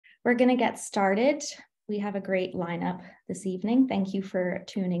We're going to get started. We have a great lineup this evening. Thank you for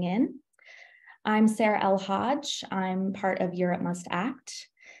tuning in. I'm Sarah El-Haj. I'm part of Europe Must Act.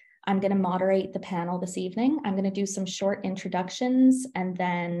 I'm going to moderate the panel this evening. I'm going to do some short introductions and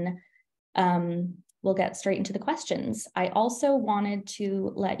then we'll get straight into the questions. I also wanted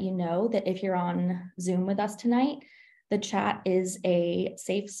to let you know that if you're on Zoom with us tonight, the chat is a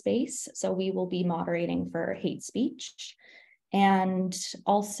safe space, so we will be moderating for hate speech. And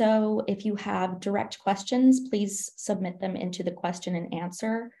also, if you have direct questions, please submit them into the question and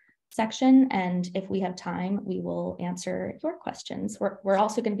answer section. And if we have time, we will answer your questions. We're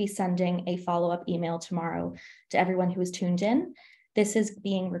also going to be sending a follow-up email tomorrow to everyone who is tuned in. This is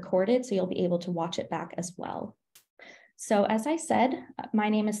being recorded, so you'll be able to watch it back as well. So as I said, my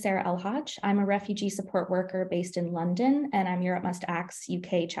name is Sarah El-Haj. I'm a refugee support worker based in London, and I'm Europe Must Act's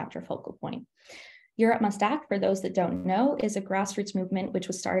UK chapter focal point. Europe Must Act, for those that don't know, is a grassroots movement which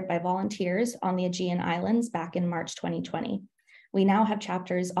was started by volunteers on the Aegean Islands back in March 2020. We now have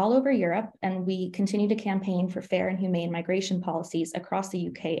chapters all over Europe, and we continue to campaign for fair and humane migration policies across the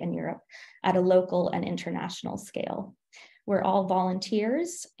UK and Europe at a local and international scale. We're all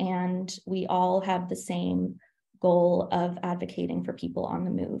volunteers, and we all have the same goal of advocating for people on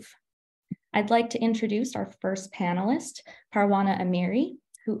the move. I'd like to introduce our first panelist, Parwana Amiri,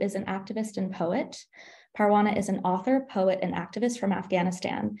 who is an activist and poet. Parwana is an author, poet, and activist from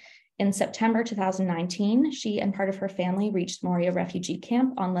Afghanistan. In September 2019, she and part of her family reached Moria refugee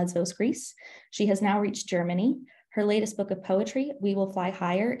camp on Lesbos, Greece. She has now reached Germany. Her latest book of poetry, We Will Fly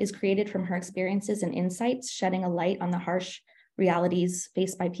Higher, is created from her experiences and insights, shedding a light on the harsh realities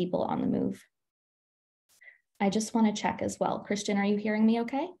faced by people on the move. I just want to check as well. Christian, are you hearing me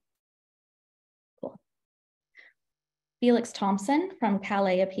okay? Cool. Felix Thompson from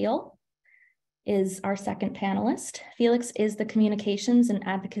Calais Appeal is our second panelist. Felix is the Communications and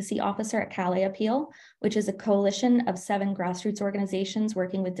Advocacy Officer at Calais Appeal, which is a coalition of 7 grassroots organizations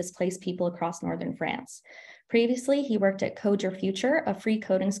working with displaced people across northern France. Previously, he worked at Code Your Future, a free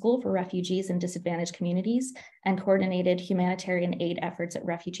coding school for refugees in disadvantaged communities, and coordinated humanitarian aid efforts at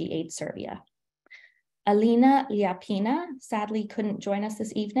Refugee Aid Serbia. Alina Liapina sadly couldn't join us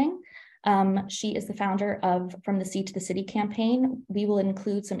this evening. She is the founder of From the Sea to the City campaign. We will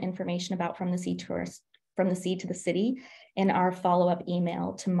include some information about From the Sea to the City in our follow-up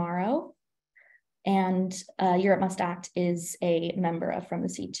email tomorrow. And Europe Must Act is a member of From the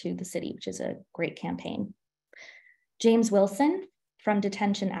Sea to the City, which is a great campaign. James Wilson from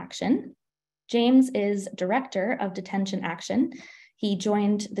Detention Action. James is director of Detention Action. He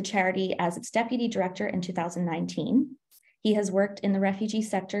joined the charity as its deputy director in 2019. He has worked in the refugee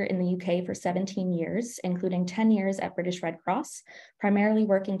sector in the UK for 17 years, including 10 years at British Red Cross, primarily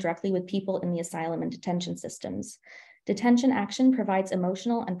working directly with people in the asylum and detention systems. Detention Action provides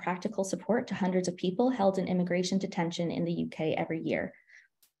emotional and practical support to hundreds of people held in immigration detention in the UK every year,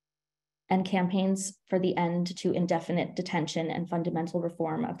 and campaigns for the end to indefinite detention and fundamental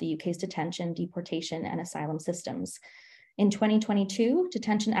reform of the UK's detention, deportation, and asylum systems. In 2022,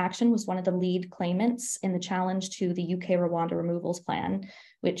 Detention Action was one of the lead claimants in the challenge to the UK Rwanda removals plan,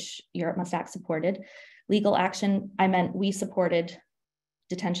 which Europe Must Act supported. Legal action, I meant we supported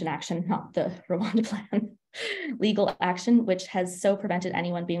Detention Action, not the Rwanda plan. Legal action, which has so prevented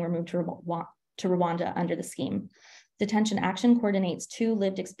anyone being removed to Rwanda under the scheme. Detention Action coordinates 2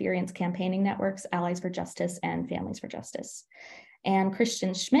 lived experience campaigning networks, Allies for Justice and Families for Justice. And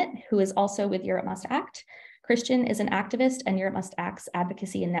Christian Schmidt, who is also with Europe Must Act. Christian is an activist and Europe Must Act's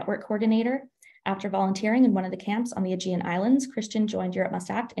advocacy and network coordinator. After volunteering in one of the camps on the Aegean Islands, Christian joined Europe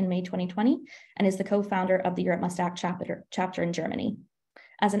Must Act in May 2020 and is the co-founder of the Europe Must Act chapter in Germany.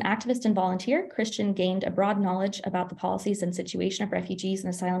 As an activist and volunteer, Christian gained a broad knowledge about the policies and situation of refugees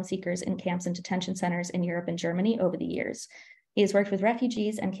and asylum seekers in camps and detention centers in Europe and Germany over the years. He has worked with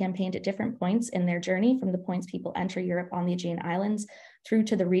refugees and campaigned at different points in their journey, from the points people enter Europe on the Aegean Islands through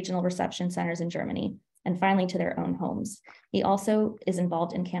to the regional reception centers in Germany, and finally to their own homes. He also is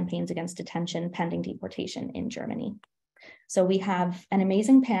involved in campaigns against detention pending deportation in Germany. So we have an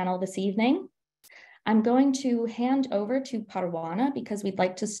amazing panel this evening. I'm going to hand over to Parwana because we'd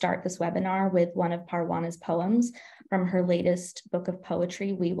like to start this webinar with one of Parwana's poems from her latest book of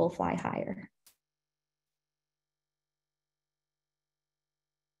poetry, We Will Fly Higher.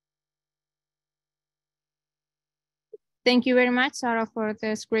 Thank you very much, Sarah, for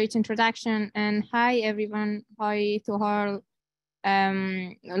this great introduction. And hi, everyone. Hi to all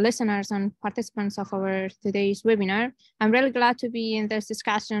listeners and participants of our today's webinar. I'm really glad to be in these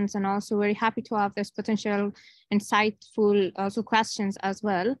discussions and also very happy to have this potential insightful also questions as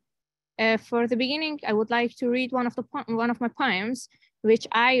well. For the beginning, I would like to read one of my poems which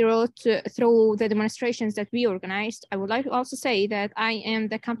I wrote through the demonstrations that we organized. I would like to also say that I am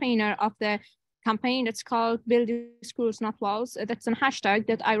the campaigner of the campaign that's called Build Schools, Not Walls. That's a hashtag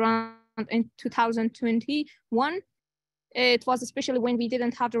that I ran in 2021. It was especially when we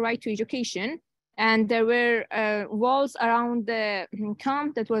didn't have the right to education, and there were walls around the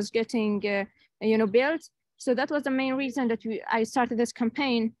camp that was getting built. So that was the main reason that I started this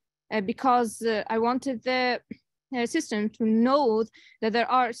campaign, because I wanted the system to know that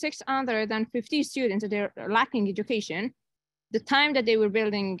there are 650 students that are lacking education the time that they were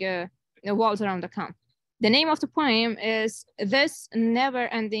building the walls around the camp. The name of the poem is This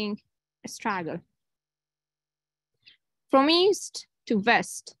Never-Ending Struggle. From east to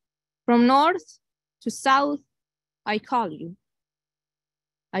west, from north to south, I call you.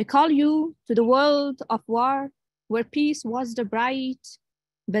 I call you to the world of war, where peace was the bride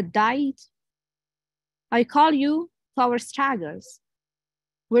but died. I call you to our struggles,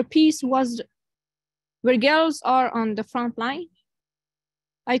 where girls are on the front line.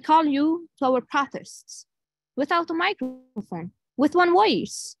 I call you to our protests, without a microphone, with one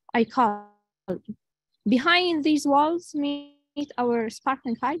voice. I call you. Behind these walls meet our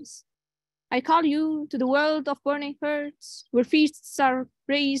sparkling eyes. I call you to the world of burning hearts, where feasts are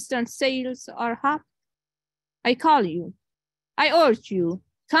raised and sails are up. I call you. I urge you.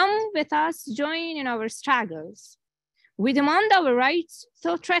 Come with us, join in our struggles. We demand our rights,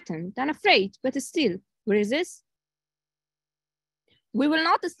 so threatened and afraid, but still we resist. We will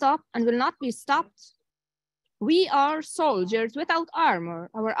not stop and will not be stopped. We are soldiers without armor.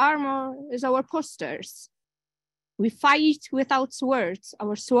 Our armor is our posters. We fight without swords.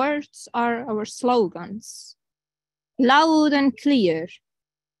 Our swords are our slogans. Loud and clear.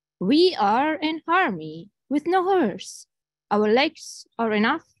 We are an army with no horse. Our legs are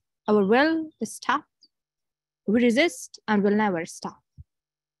enough. Our will is tough. We resist and will never stop.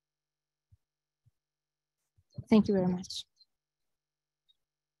 Thank you very much.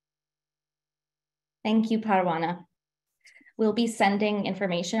 Thank you, Parwana. We'll be sending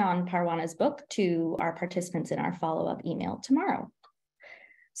information on Parwana's book to our participants in our follow-up email tomorrow.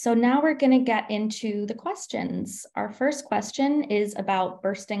 So now we're going to get into the questions. Our first question is about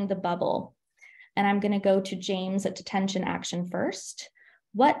bursting the bubble. And I'm going to go to James at Detention Action first.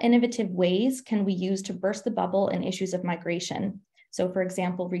 What innovative ways can we use to burst the bubble in issues of migration? So for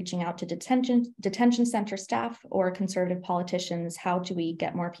example, reaching out to detention center staff or conservative politicians, how do we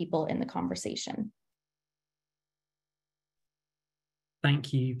get more people in the conversation?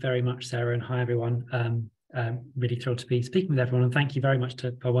 Thank you very much, Sarah, and hi, everyone. Really thrilled to be speaking with everyone, and thank you very much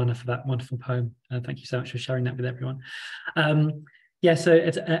to Parwana for that wonderful poem. Thank you so much for sharing that with everyone. Yeah, so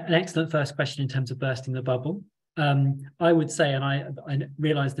it's an excellent first question in terms of bursting the bubble. I would say, and I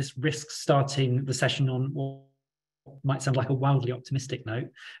realise this risks starting the session on what might sound like a wildly optimistic note,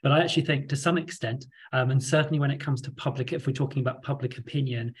 but I actually think to some extent, and certainly when it comes to public, if we're talking about public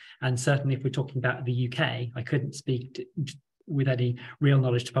opinion, and certainly if we're talking about the UK, I couldn't speak with any real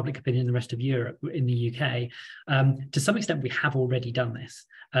knowledge to public opinion in the rest of Europe. In the UK, to some extent we have already done this.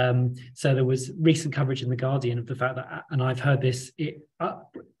 So there was recent coverage in The Guardian of the fact that, and I've heard this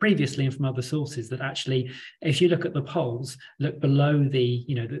previously and from other sources, that actually if you look at the polls, look below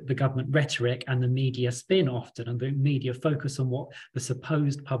the government rhetoric and the media spin often, and the media focus on what the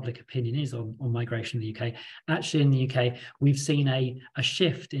supposed public opinion is on migration in the UK. Actually in the UK we've seen a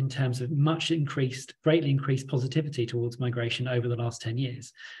shift in terms of greatly increased positivity towards migration over the last 10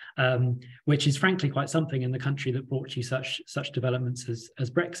 years, which is frankly quite something in the country that brought you such developments as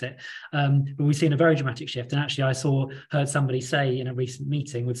Brexit. But we've seen a very dramatic shift, and actually I heard somebody say in a recent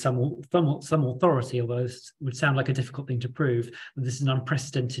meeting with some authority, although this would sound like a difficult thing to prove, that this is an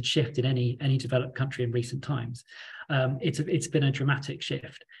unprecedented shift in any developed country in recent times. It's been a dramatic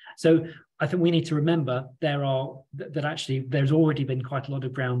shift. So I think we need to remember there's already been quite a lot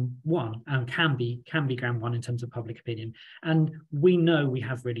of ground won, and can be ground won in terms of public opinion. And we know we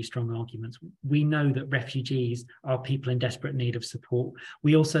have really strong arguments. We know that refugees are people in desperate need of support.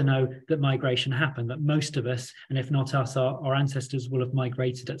 We also know that migration happened, that most of us, and if not us, our ancestors will have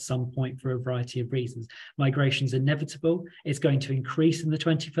migrated at some point for a variety of reasons. Migration is inevitable. It's going to increase in the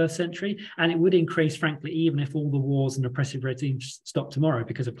 21st century, and it would increase, frankly, even if all the wars and oppressive regimes stop tomorrow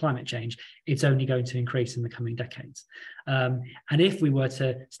because of climate change. It's only going to increase in the coming decades. And if we were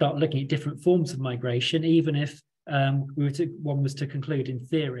to start looking at different forms of migration, even if one was to conclude in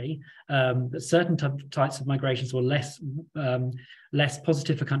theory that certain types of migrations were less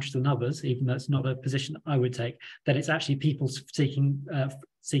positive for countries than others, even though it's not a position I would take, that it's actually people seeking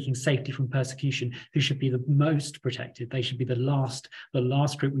seeking safety from persecution, who should be the most protected. They should be the last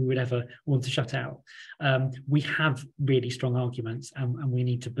group we would ever want to shut out. We have really strong arguments, and we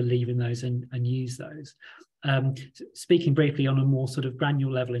need to believe in those and use those. Speaking briefly on a more sort of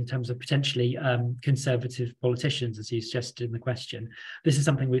granular level in terms of potentially conservative politicians, as you suggested in the question, this is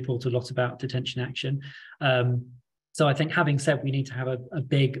something we've thought a lot about Detention Action. So I think, having said we need to have a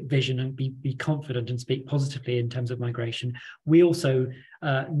big vision and be confident and speak positively in terms of migration, we also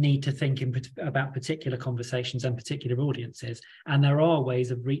need to think about particular conversations and particular audiences. And there are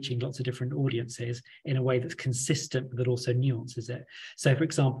ways of reaching lots of different audiences in a way that's consistent, but also nuances it. So, for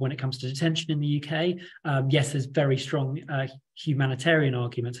example, when it comes to detention in the UK, yes, there's very strong humanitarian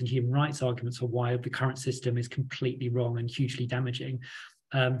arguments and human rights arguments for why the current system is completely wrong and hugely damaging.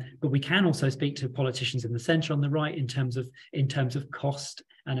 But we can also speak to politicians in the centre on the right in terms of cost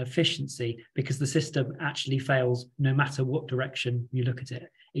and efficiency, because the system actually fails no matter what direction you look at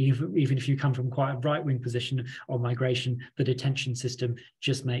it. Even if you come from quite a right-wing position on migration, the detention system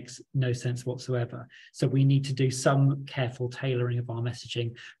just makes no sense whatsoever. So we need to do some careful tailoring of our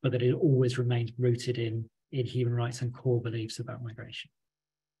messaging, but that it always remains rooted in human rights and core beliefs about migration.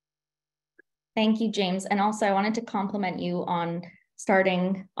 Thank you, James. And also I wanted to compliment you on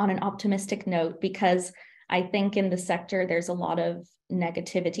starting on an optimistic note, because I think in the sector there's a lot of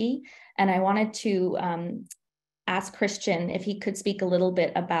negativity. And I wanted to ask Christian if he could speak a little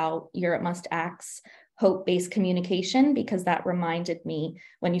bit about Europe Must Act's hope-based communication, because that reminded me,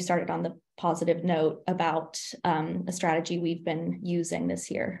 when you started on the positive note, about a strategy we've been using this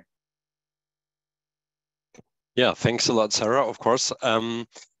year. Yeah, thanks a lot, Sarah, of course.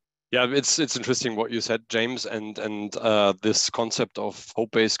 Yeah, it's interesting what you said, James, and this concept of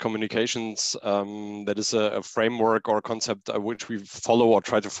hope-based communications, that is a framework or a concept which we follow or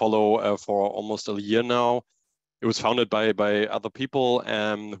try to follow for almost a year now. It was founded by other people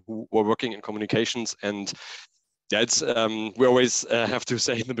who were working in communications, and yeah, it's we always have to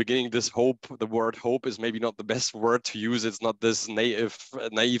say in the beginning, this hope, the word hope is maybe not the best word to use. It's not this naive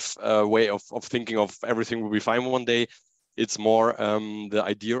way of thinking of everything will be fine one day. It's more the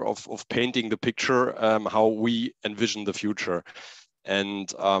idea of painting the picture, how we envision the future.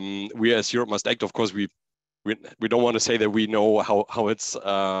 And we as Europe Must Act, of course, we don't want to say that we know how it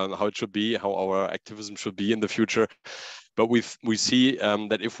should be, how our activism should be in the future. But we see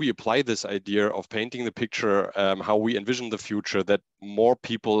that if we apply this idea of painting the picture, how we envision the future, that more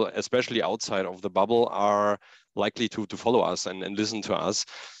people, especially outside of the bubble, are likely to follow us and listen to us.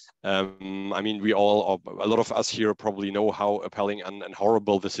 I mean, a lot of us here probably know how appalling and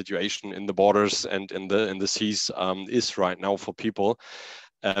horrible the situation in the borders and in the seas is right now for people.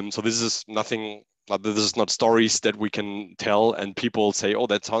 So this is nothing. This is not stories that we can tell and people say, "Oh,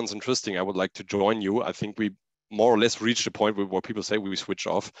 that sounds interesting. I would like to join you." I think we more or less reached the point where people say we switch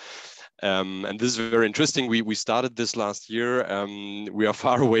off. And this is very interesting. We started this last year. We are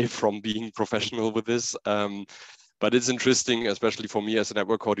far away from being professional with this. But it's interesting, especially for me as a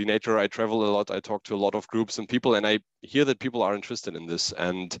network coordinator. I travel a lot. I talk to a lot of groups and people, and I hear that people are interested in this.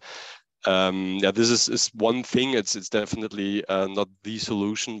 And yeah, this is one thing. It's definitely not the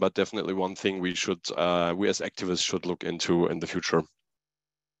solution, but definitely one thing we as activists should look into in the future.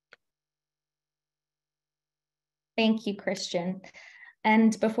 Thank you, Christian.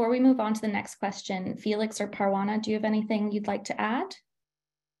 And before we move on to the next question, Felix or Parwana, do you have anything you'd like to add?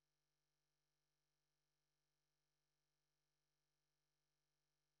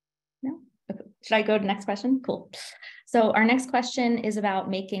 No? Okay. Should I go to the next question? Cool. So our next question is about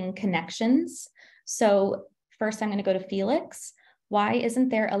making connections. So first I'm going to go to Felix. Why isn't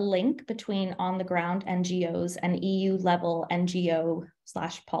there a link between on-the-ground NGOs and EU-level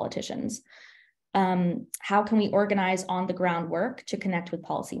NGO/politicians? How can we organize on-the-ground work to connect with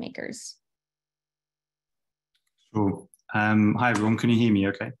policymakers? Sure. Hi, everyone. Can you hear me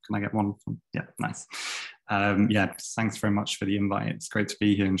okay? Can I get one? Yeah, nice. Yeah, thanks very much for the invite. It's great to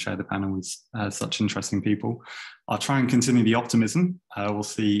be here and share the panel with such interesting people. I'll try and continue the optimism. We'll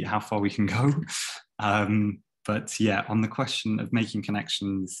see how far we can go. But yeah, on the question of making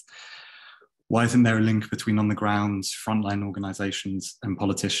connections, why isn't there a link between on-the-ground frontline organizations and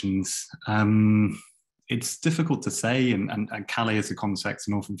politicians? It's difficult to say, and Calais is a context,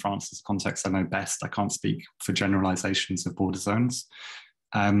 Northern France is a context I know best. I can't speak for generalizations of border zones.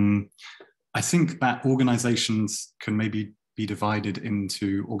 I think that organizations can maybe be divided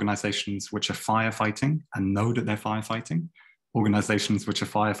into organizations which are firefighting and know that they're firefighting, organizations which are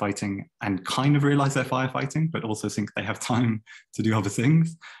firefighting and kind of realize they're firefighting, but also think they have time to do other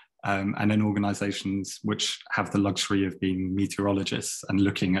things. and then organizations which have the luxury of being meteorologists and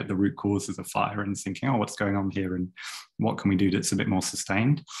looking at the root causes of fire and thinking, oh, what's going on here and what can we do that's a bit more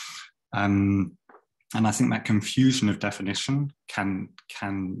sustained? And I think that confusion of definition can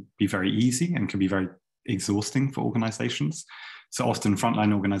be very easy and can be very exhausting for organizations. So often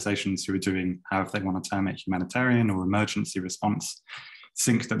frontline organizations who are doing, however they want to term it, humanitarian or emergency response,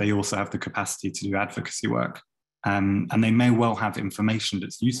 think that they also have the capacity to do advocacy work. And they may well have information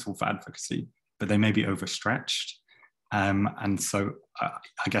that's useful for advocacy, but they may be overstretched. And so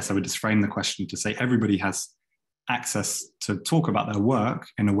I guess I would just frame the question to say everybody has access to talk about their work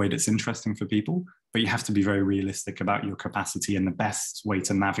in a way that's interesting for people, but you have to be very realistic about your capacity and the best way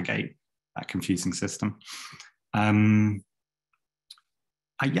to navigate that confusing system.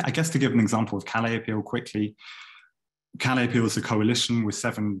 I guess to give an example of Calais Appeal quickly, Calais Appeal is a coalition with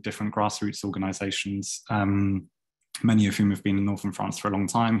 7 different grassroots organizations, many of whom have been in northern France for a long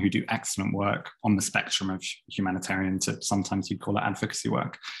time, who do excellent work on the spectrum of humanitarian to sometimes you'd call it advocacy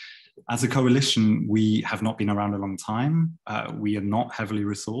work. As a coalition, we have not been around a long time. We are not heavily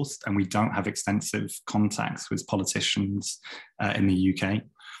resourced, and we don't have extensive contacts with politicians in the UK.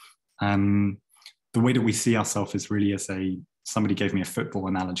 The way that we see ourselves is really as somebody gave me a football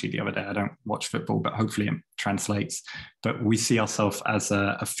analogy the other day. I don't watch football, but hopefully it translates. But we see ourselves as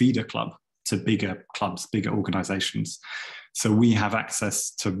a feeder club to bigger clubs, bigger organizations. So we have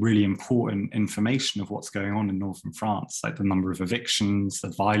access to really important information of what's going on in northern France, like the number of evictions,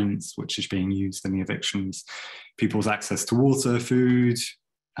 the violence which is being used in the evictions, people's access to water, food,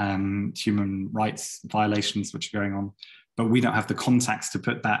 human rights violations which are going on. But we don't have the contacts to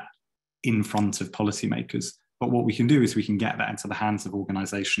put that in front of policymakers. But what we can do is we can get that into the hands of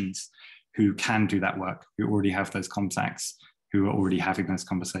organizations who can do that work, who already have those contacts, who are already having those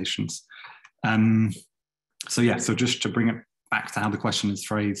conversations. So just to bring it back to how the question is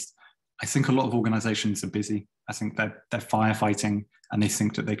phrased, I think a lot of organizations are busy. I think they're firefighting and they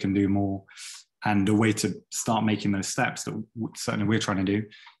think that they can do more. And the way to start making those steps that certainly we're trying to do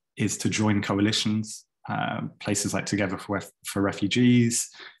is to join coalitions, places like Together for Refugees,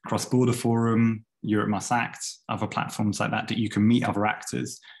 Cross-Border Forum, Europe Must Act, other platforms like that you can meet other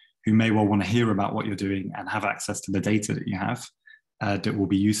actors who may well want to hear about what you're doing and have access to the data that you have that will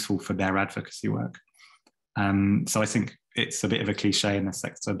be useful for their advocacy work. So I think it's a bit of a cliche in the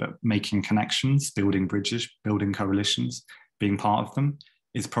sector, but making connections, building bridges, building coalitions, being part of them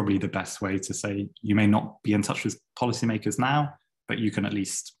is probably the best way to say you may not be in touch with policymakers now, but you can at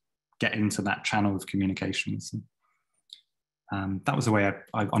least get into that channel of communications. That was the way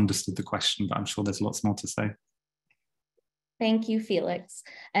I understood the question, but I'm sure there's lots more to say. Thank you, Felix.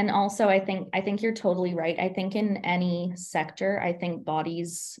 And also, I think you're totally right. I think in any sector, I think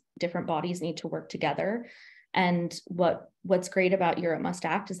different bodies need to work together. And what's great about Europe Must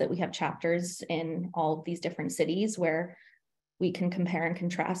Act is that we have chapters in all of these different cities where we can compare and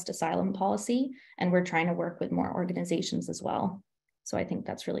contrast asylum policy, and we're trying to work with more organizations as well. So I think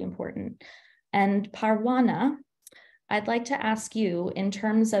that's really important. And Parwana, I'd like to ask you, in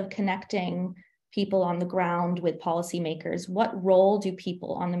terms of connecting people on the ground with policymakers, what role do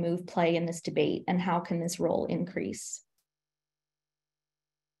people on the move play in this debate, and how can this role increase?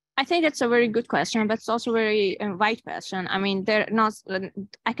 I think that's a very good question, but it's also a very wide question. I mean,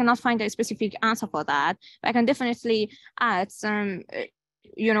 I cannot find a specific answer for that, but I can definitely add some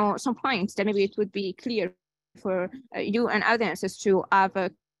points that maybe it would be clear for you and audiences to have a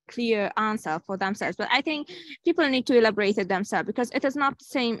clear answer for themselves. But I think people need to elaborate it themselves, because it is not the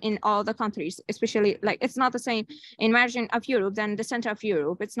same in all the countries, especially it's not the same in margin of Europe than the center of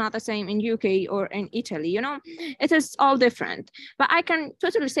Europe. It's not the same in UK or in Italy, it is all different. But I can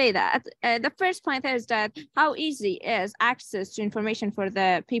totally say that the first point is that how easy is access to information for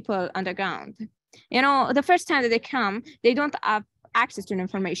the people on the ground. The first time that they come, they don't have access to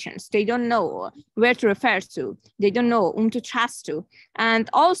information. They don't know where to refer to. They don't know whom to trust to. And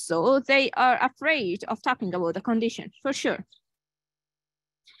also they are afraid of talking about the condition, for sure.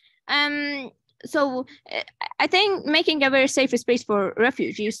 So I think making a very safe space for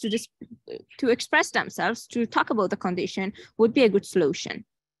refugees to express themselves, to talk about the condition would be a good solution.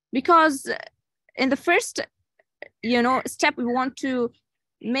 Because in the first, step, we want to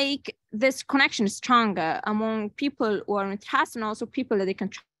make this connection stronger among people who are in trust and also people that they can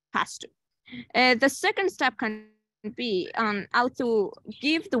trust. The second step can be on how to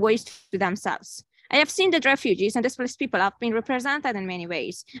give the voice to themselves. I have seen that refugees and displaced people have been represented in many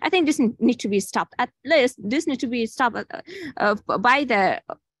ways. I think this needs to be stopped. At least this needs to be stopped by the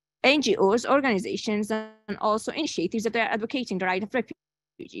NGOs, organizations, and also initiatives that are advocating the right of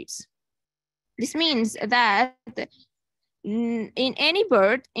refugees. This means that in any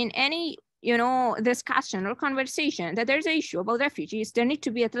bird, in any discussion or conversation that there's an issue about refugees, there need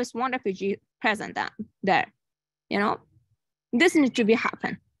to be at least one refugee present there. This needs to be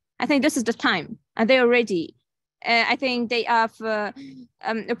happen. I think this is the time, and they already. I think they have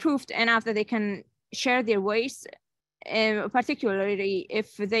proved enough that they can share their voice, particularly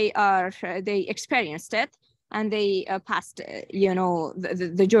if they experienced it and they passed,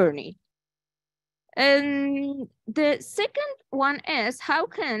 the journey. And the second one is, how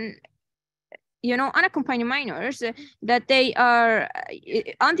can unaccompanied minors that they are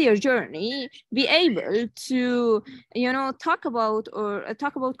on their journey be able to talk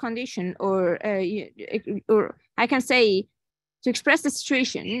about condition, or I can say to express the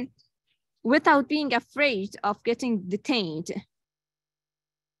situation without being afraid of getting detained.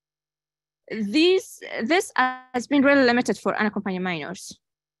 This has been really limited for unaccompanied minors.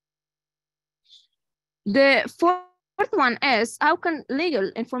 The fourth one is, how can legal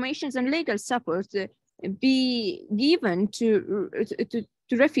information and legal support be given to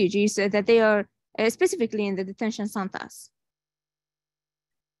refugees that they are specifically in the detention centers?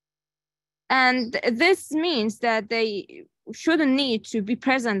 And this means that they shouldn't need to be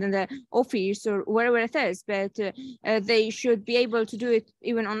present in the office or wherever it is, but they should be able to do it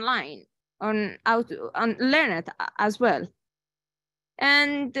even online, learn it as well.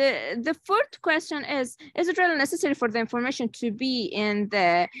 And the fourth question is it really necessary for the information to be in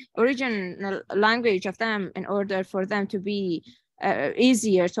the original language of them in order for them to be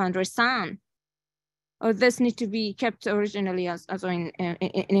easier to understand? Or this need to be kept originally as in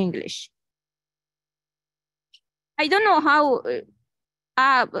English? I don't know how,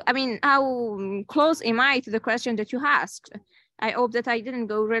 how close am I to the question that you asked? I hope that I didn't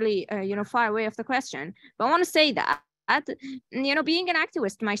go really, far away of the question, but I want to say that, being an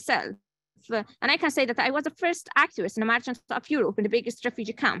activist myself, and I can say that I was the first activist in the margins of Europe in the biggest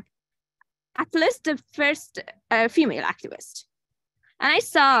refugee camp, at least the first female activist. And I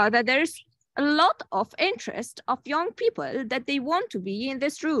saw that there's a lot of interest of young people that they want to be in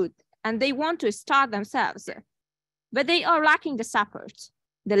this route and they want to start themselves, but they are lacking the support,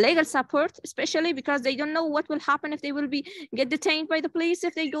 the legal support, especially because they don't know what will happen if they will get detained by the police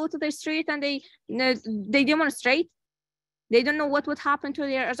if they go to the street and they demonstrate. They don't know what would happen to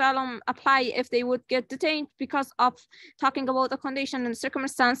their asylum apply if they would get detained because of talking about the condition and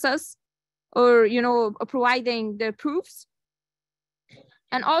circumstances, or providing the proofs.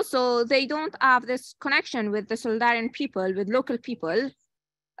 And also they don't have this connection with the Solidarian people, with local people.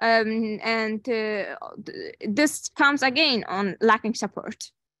 This comes again on lacking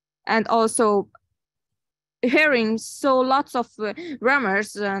support, and also hearing lots of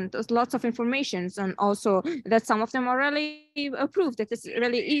rumors and lots of informations, and also that some of them are really proved that it's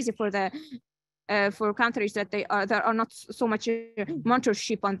really easy for the for countries that there are not so much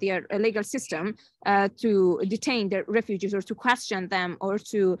mentorship on their legal system to detain the refugees or to question them or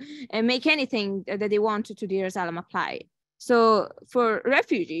to make anything that they want to their asylum apply. So for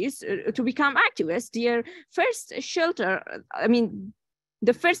refugees to become activists, their first shelter,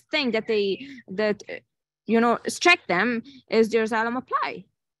 the first thing that strike them is their asylum apply,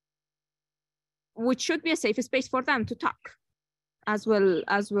 which should be a safe space for them to talk, as well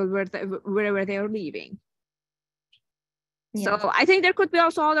wherever they are leaving. Yeah. So I think there could be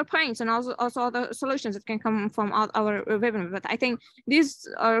also other points and also other solutions that can come from our webinar, but I think these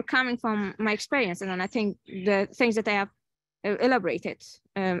are coming from my experience, and I think the things that I have elaborated,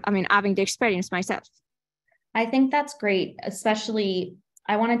 having the experience myself. I think that's great, especially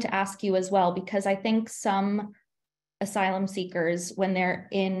I wanted to ask you as well, because I think some asylum seekers, when they're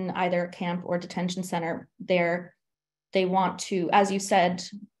in either camp or detention center, they want to, as you said,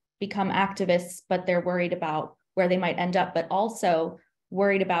 become activists, but they're worried about where they might end up, but also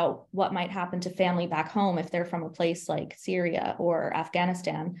worried about what might happen to family back home if they're from a place like Syria or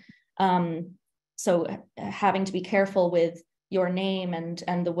Afghanistan. So having to be careful with your name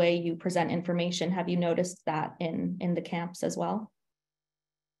and the way you present information. Have you noticed that in the camps as well?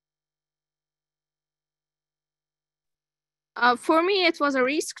 For me, it was a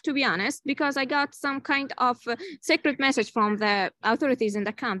risk, to be honest, because I got some kind of secret message from the authorities in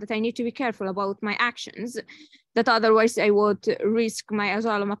the camp that I need to be careful about my actions, that otherwise I would risk my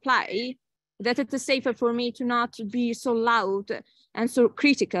asylum apply, that it is safer for me to not be so loud and so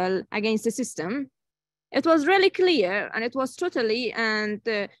critical against the system. It was really clear, and it was totally and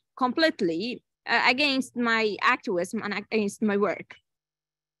completely against my activism and against my work.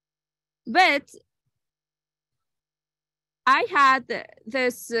 But I had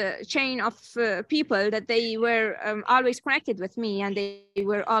this chain of people that they were always connected with me, and they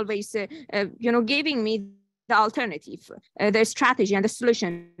were always, giving me the alternative, the strategy and the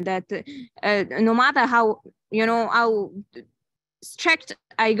solution that no matter how, how strict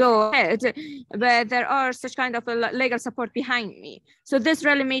I go ahead, but there are such kind of a legal support behind me. So this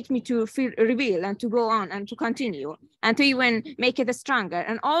really made me to feel reveal and to go on and to continue and to even make it stronger.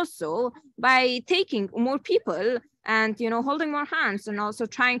 And also by taking more people and, holding more hands and also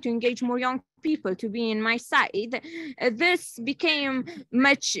trying to engage more young people to be in my side, this became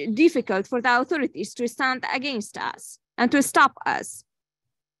much difficult for the authorities to stand against us and to stop us.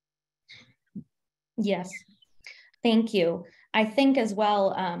 Yes, thank you. I think as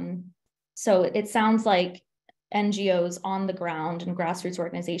well, so it sounds like NGOs on the ground and grassroots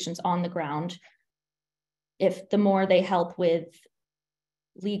organizations on the ground, if the more they help with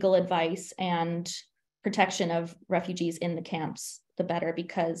legal advice and protection of refugees in the camps, the better,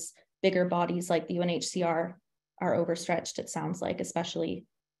 because bigger bodies like the UNHCR are overstretched, it sounds like, especially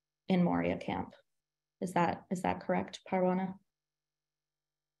in Moria camp. Is that correct, Parwana?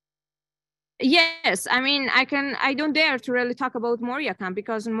 Yes, I mean, I don't dare to really talk about Moria camp,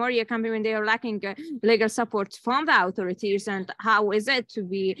 because in Moria camp, when they are lacking legal support from the authorities, and how is it to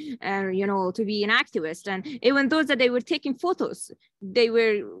be, to be an activist? And even those that they were taking photos, they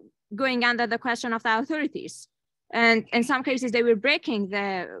were going under the question of the authorities. And in some cases, they were breaking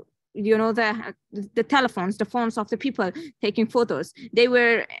the telephones, the phones of the people taking photos. They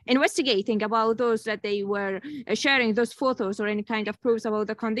were investigating about those that they were sharing those photos or any kind of proofs about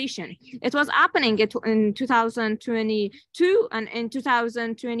the condition. It was happening in 2022 and in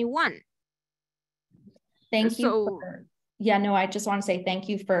 2021. Thank you. I just want to say thank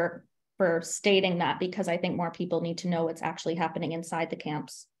you for stating that, because I think more people need to know what's actually happening inside the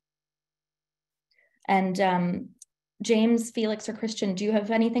camps. And James, Felix, or Christian, do you have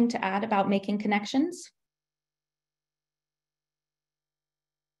anything to add about making connections?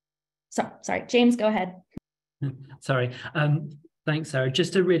 Sorry, James, go ahead. Sorry, thanks, Sarah.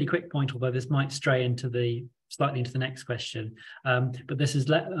 Just a really quick point, although this might stray slightly into the next question. But this is,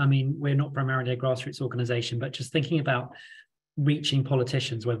 we're not primarily a grassroots organization, but just thinking about reaching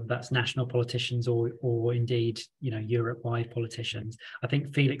politicians, whether that's national politicians or indeed, Europe-wide politicians. I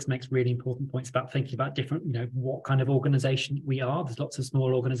think Felix makes really important points about thinking about different, what kind of organization we are. There's lots of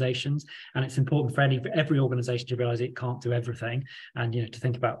small organizations, and it's important for every organization to realize it can't do everything, and to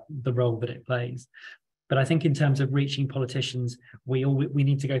think about the role that it plays. But I think in terms of reaching politicians, we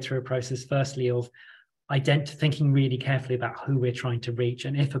need to go through a process, firstly, of thinking really carefully about who we're trying to reach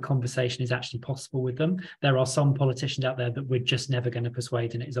and if a conversation is actually possible with them. There are some politicians out there that we're just never going to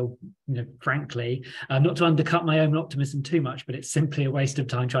persuade, and it's all, frankly, not to undercut my own optimism too much, but it's simply a waste of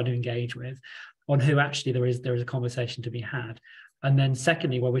time trying to engage with on who actually there is a conversation to be had. And then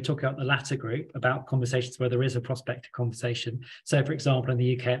secondly, while we're talking about the latter group, about conversations where there is a prospective conversation. So for example, in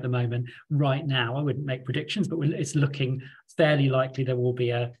the UK at the moment, right now, I wouldn't make predictions, but it's looking fairly likely there will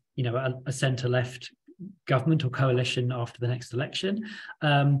be a centre-left government or coalition after the next election,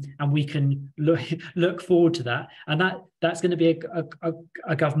 and we can look forward to that, and that's going to be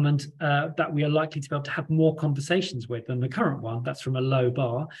a government that we are likely to be able to have more conversations with than the current one. That's from a low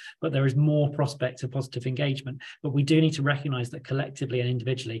bar, but there is more prospect of positive engagement. But we do need to recognize that collectively and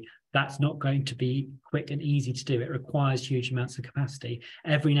individually, that's not going to be quick and easy to do. It requires huge amounts of capacity.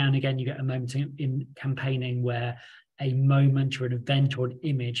 Every now and again, you get a moment in campaigning where a moment or an event or an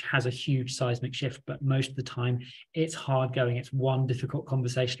image has a huge seismic shift, but most of the time it's hard going. It's one difficult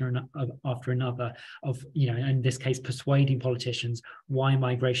conversation after another of, in this case, persuading politicians why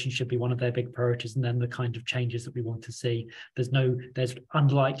migration should be one of their big priorities, and then the kind of changes that we want to see. There's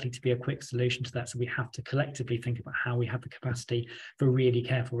unlikely to be a quick solution to that. So we have to collectively think about how we have the capacity for really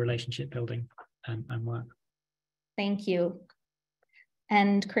careful relationship building and work. Thank you.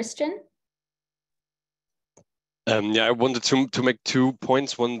 And Christian? I wanted to make 2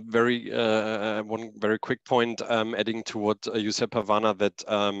 points. One very quick point, adding to what you said, Parwana, that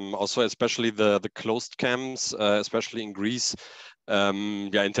also especially the closed camps, especially in Greece,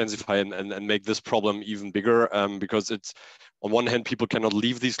 intensify and make this problem even bigger, because it's, on one hand, people cannot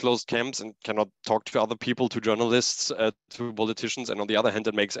leave these closed camps and cannot talk to other people, to journalists, to politicians, and on the other hand,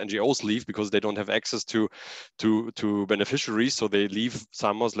 it makes NGOs leave because they don't have access to beneficiaries, so they leave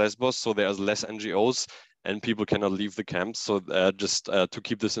Samos, Lesbos, so there's less NGOs, and people cannot leave the camps. So just to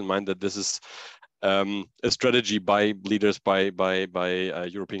keep this in mind, that this is a strategy by leaders, by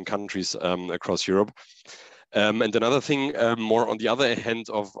European countries across Europe. And another thing, more on the other hand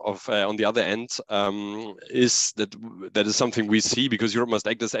on the other end, is that is something we see, because Europe Must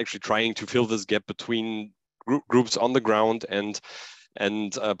Act is actually trying to fill this gap between groups on the ground and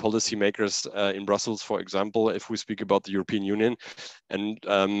and policymakers in Brussels, for example, if we speak about the European Union. And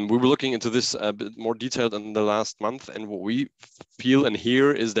we were looking into this a bit more detailed in the last month, and what we feel and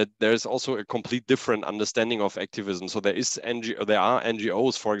hear is that there's also a complete different understanding of activism. So there are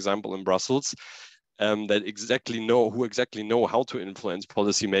NGOs, for example, in Brussels, that exactly know how to influence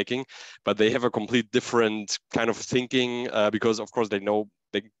policy making, but they have a complete different kind of thinking because, of course, they know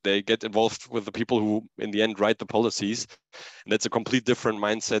they get involved with the people who, in the end, write the policies, and that's a complete different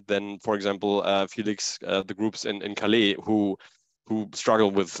mindset than, for example, Felix, the groups in Calais who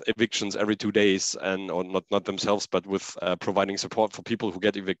struggle with evictions every 2 days, or not themselves, but with providing support for people who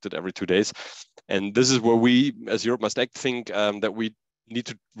get evicted every 2 days. And this is where we, as Europe Must Act, think that we need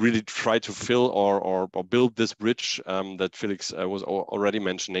to really try to fill or build this bridge that Felix was already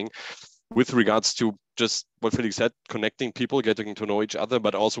mentioning, with regards to just what Felix said, connecting people, getting to know each other,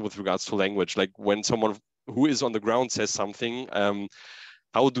 but also with regards to language. Like when someone who is on the ground says something,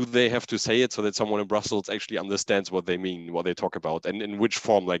 how do they have to say it so that someone in Brussels actually understands what they mean, what they talk about, and in which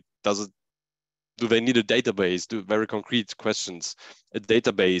form? Like, do they need a database? Very concrete questions, a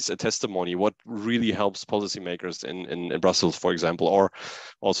database, a testimony? What really helps policymakers in Brussels, for example, or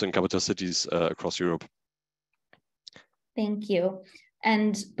also in capital cities across Europe? Thank you.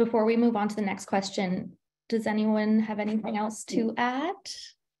 And before we move on to the next question, does anyone have anything else to add?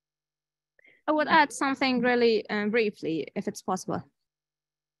 I would add something really briefly, if it's possible.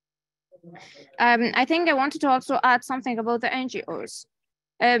 I think I wanted to also add something about the NGOs.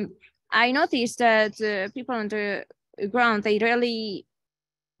 I noticed that people on the ground, they're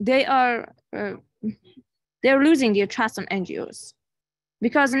losing their trust on NGOs,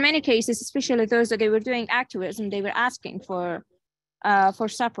 because in many cases, especially those that they were doing activism, they were asking for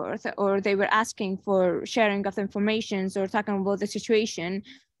support, or they were asking for sharing of information or talking about the situation,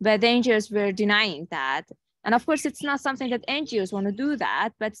 but the NGOs were denying that. And of course, it's not something that NGOs want to do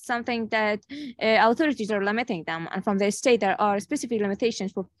that, but something that authorities are limiting them. And from the state, there are specific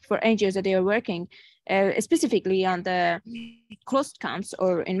limitations for NGOs that they are working specifically on the closed camps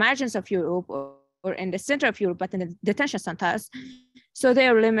or in margins of Europe or in the center of Europe, but in the detention centers. So they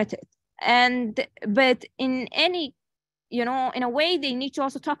are limited. But in any, in a way, they need to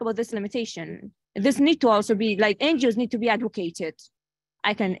also talk about this limitation. This need to also be like NGOs need to be advocated,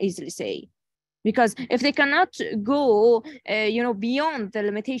 I can easily say. Because if they cannot go, beyond the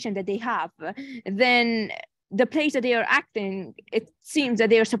limitation that they have, then the place that they are acting, it seems that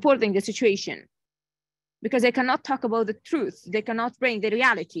they are supporting the situation. Because they cannot talk about the truth, they cannot bring the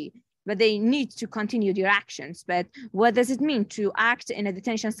reality, but they need to continue their actions. But what does it mean to act in a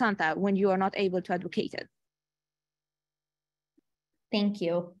detention center when you are not able to advocate it? Thank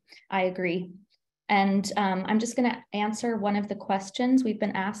you. I agree. And I'm just going to answer one of the questions we've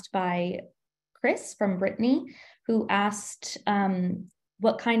been asked by Chris from Brittany, who asked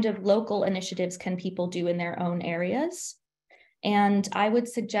what kind of local initiatives can people do in their own areas? And I would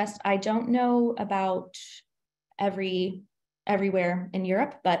suggest, I don't know about everywhere in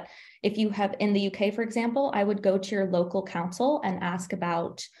Europe, but if you have in the UK, for example, I would go to your local council and ask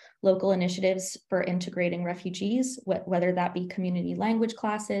about local initiatives for integrating refugees, whether that be community language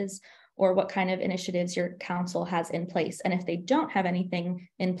classes or what kind of initiatives your council has in place. And if they don't have anything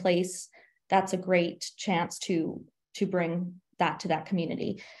in place, that's a great chance to bring that to that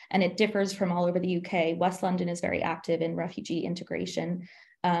community. And it differs from all over the UK. West London is very active in refugee integration.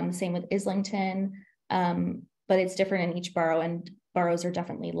 Same with Islington, but it's different in each borough, and boroughs are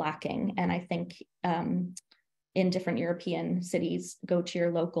definitely lacking. And I think in different European cities, go to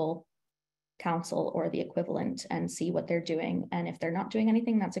your local council or the equivalent and see what they're doing. And if they're not doing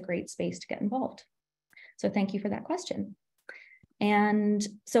anything, that's a great space to get involved. So thank you for that question. And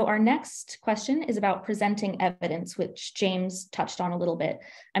so our next question is about presenting evidence, which James touched on a little bit.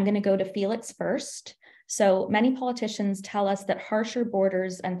 I'm going to go to Felix first. So many politicians tell us that harsher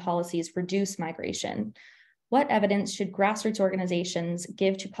borders and policies reduce migration. What evidence should grassroots organizations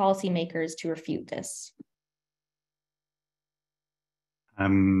give to policymakers to refute this?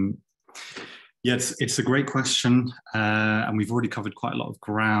 Yeah, it's a great question, and we've already covered quite a lot of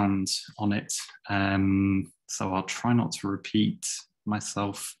ground on it. So I'll try not to repeat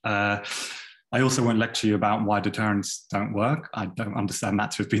myself. I also won't lecture you about why deterrents don't work. I don't understand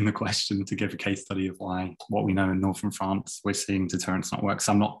that to have been the question, to give a case study of why what we know in northern France, we're seeing deterrents not work.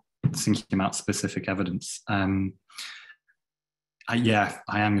 So I'm not thinking about specific evidence. I am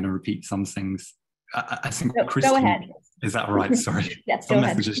going to repeat some things. I think Christian, go ahead. Is that right? Sorry. Yes, some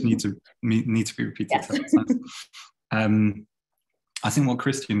messages need to be repeated. Yes. I think what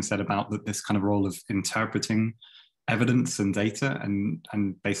Christian said about this kind of role of interpreting evidence and data,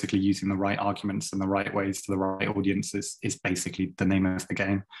 and basically using the right arguments and the right ways to the right audiences is basically the name of the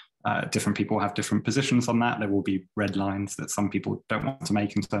game. Different people have different positions on that. There will be red lines that some people don't want to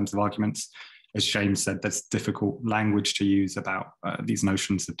make in terms of arguments. As James said, there's difficult language to use about these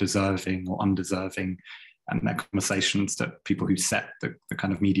notions of deserving or undeserving, and they're conversations that people who set the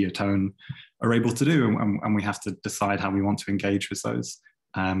kind of media tone are able to do, and we have to decide how we want to engage with those.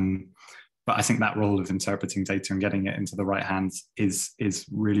 But I think that role of interpreting data and getting it into the right hands is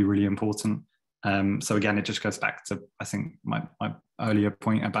really, really important. So again, it just goes back to, I think, my earlier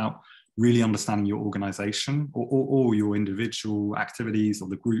point about really understanding your organization or your individual activities or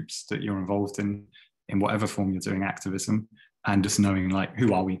the groups that you're involved in whatever form you're doing activism, and just knowing, like,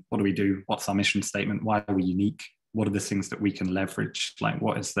 who are we? What do we do? What's our mission statement? Why are we unique? What are the things that we can leverage? Like,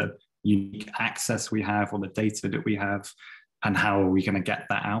 what is the unique access we have or the data that we have? And how are we going to get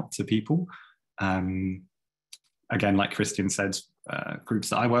that out to people? Again, like Christian said, groups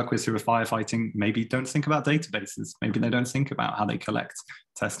that I work with who are firefighting maybe don't think about databases. Maybe they don't think about how they collect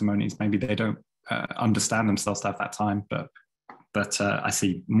testimonies. Maybe they don't understand themselves to have that time. But I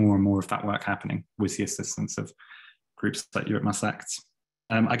see more and more of that work happening with the assistance of groups like Europe Must Act.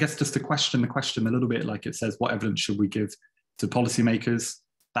 I guess just to question the question a little bit, like it says, what evidence should we give to policymakers?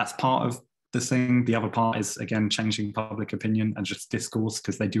 That's part of the thing. The other part is, again, changing public opinion and just discourse,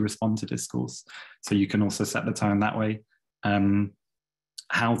 because they do respond to discourse. So you can also set the tone that way.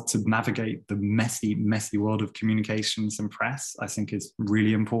 How to navigate the messy world of communications and press, I think, is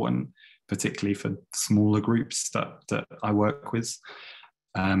really important, particularly for smaller groups that I work with.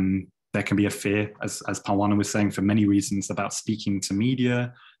 There can be a fear, as Parwana was saying, for many reasons, about speaking to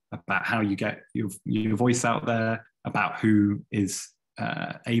media, about how you get your voice out there, about who is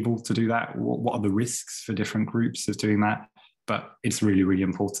able to do that, what are the risks for different groups of doing that. But it's really, really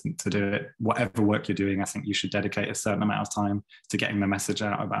important to do it. Whatever work you're doing, I think you should dedicate a certain amount of time to getting the message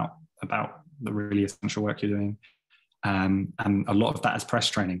out about the really essential work you're doing. And a lot of that is press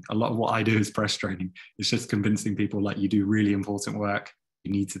training. A lot of what I do is press training. It's just convincing people, like, you do really important work.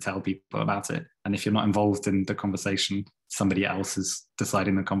 You need to tell people about it. And if you're not involved in the conversation, somebody else is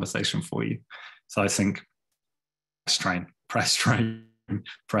deciding the conversation for you. So I think press train.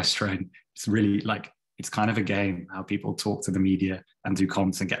 It's really, like, it's kind of a game how people talk to the media and do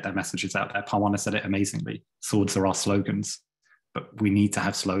comms and get their messages out there. Parwana said it amazingly. Swords are our slogans, but we need to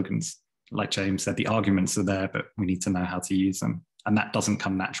have slogans. Like James said, the arguments are there, but we need to know how to use them. And that doesn't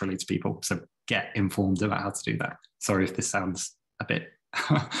come naturally to people. So get informed about how to do that. Sorry if this sounds a bit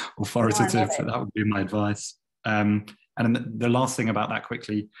authoritative, but that would be my advice. And then the last thing about that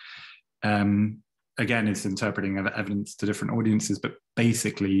quickly, again, is interpreting evidence to different audiences, but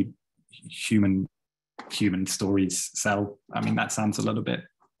basically human stories sell. I mean, that sounds a little bit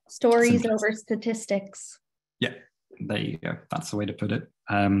stories over statistics. Yeah, there you go. That's the way to put it.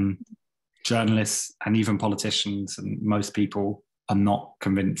 Journalists and even politicians and most people are not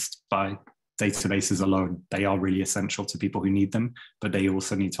convinced by databases alone. They are really essential to people who need them, but they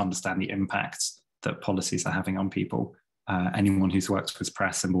also need to understand the impacts that policies are having on people. Anyone who's worked with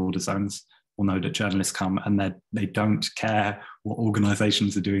press and border zones will know that journalists come and they don't care what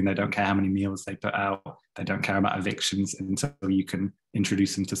organizations are doing. They don't care how many meals they put out. They don't care about evictions until you can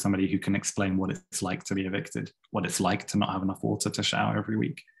introduce them to somebody who can explain what it's like to be evicted, what it's like to not have enough water to shower every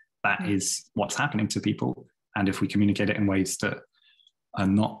week. That is what's happening to people. And if we communicate it in ways that are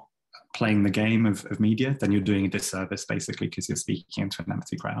not playing the game of media, then you're doing a disservice, basically, because you're speaking into an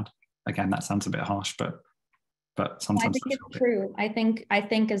empty crowd. Again, that sounds a bit harsh, but sometimes I think it's true. I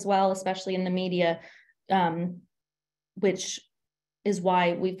think as well, especially in the media, which is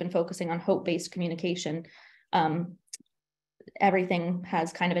why we've been focusing on hope-based communication. Everything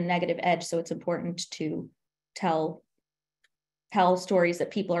has kind of a negative edge, so it's important to tell stories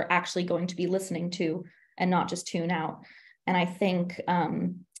that people are actually going to be listening to and not just tune out. And I think,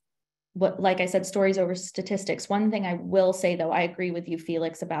 like I said, stories over statistics. One thing I will say, though, I agree with you,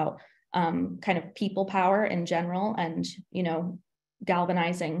 Felix, about kind of people power in general and,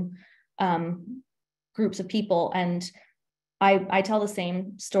 galvanizing groups of people. And I tell the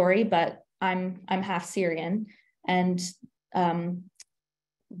same story, but I'm half Syrian and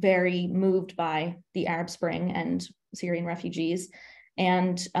very moved by the Arab Spring and Syrian refugees.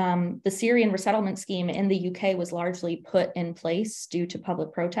 And the Syrian resettlement scheme in the UK was largely put in place due to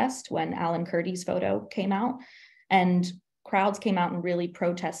public protest when Alan Kurdi's photo came out. And crowds came out and really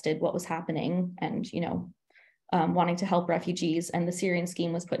protested what was happening and, wanting to help refugees. And the Syrian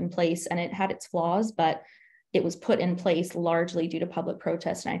scheme was put in place, and it had its flaws, but it was put in place largely due to public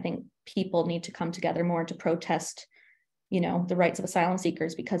protest. And I think people need to come together more to protest the rights of asylum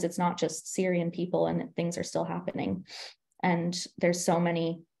seekers, because it's not just Syrian people and things are still happening. And there's so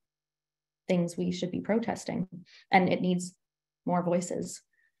many things we should be protesting, and it needs more voices.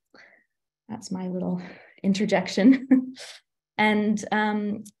 That's my little interjection. And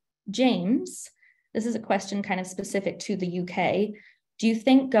James, this is a question kind of specific to the UK. Do you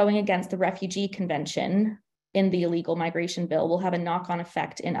think going against the Refugee Convention in the illegal migration bill will have a knock-on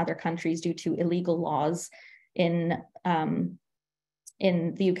effect in other countries due to illegal laws in the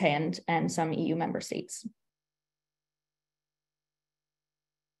UK and some EU member states?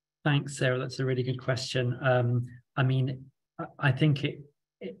 Thanks, Sarah. That's a really good question. I mean, I think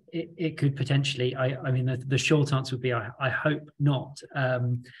it could potentially. I mean, the short answer would be I hope not.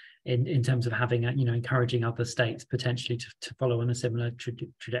 In terms of having encouraging other states potentially to follow on a similar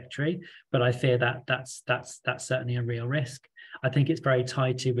trajectory, but I fear that that's certainly a real risk. I think it's very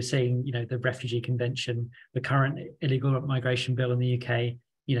tied to, we're seeing the Refugee Convention, the current illegal migration bill in the UK,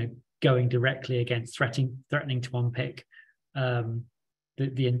 going directly against threatening to unpick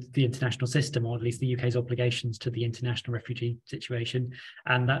the international system, or at least the UK's obligations to the international refugee situation.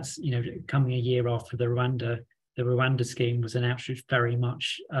 And that's coming a year after the Rwanda scheme was announced, which very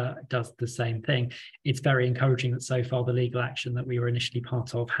much does the same thing. It's very encouraging that so far the legal action that we were initially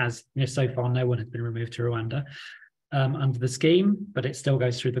part of has, so far no one has been removed to Rwanda under the scheme, but it still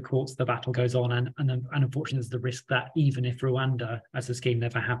goes through the courts, the battle goes on, and unfortunately there's the risk that even if Rwanda as a scheme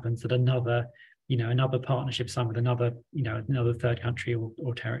never happens, that another partnership signed with another third country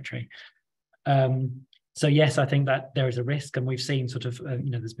or territory. So yes, I think that there is a risk, and we've seen sort of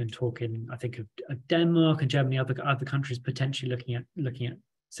there's been talk in, I think, of Denmark and Germany, other countries potentially looking at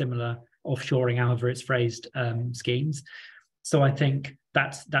similar offshoring, however it's phrased, schemes. So I think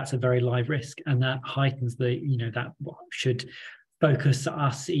that's a very live risk, and that heightens that should focus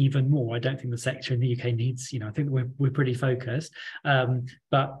us even more. I don't think the sector in the UK needs, I think we're pretty focused,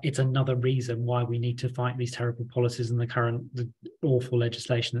 but it's another reason why we need to fight these terrible policies and the awful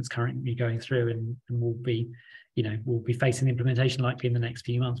legislation that's currently going through, and we'll be facing the implementation likely in the next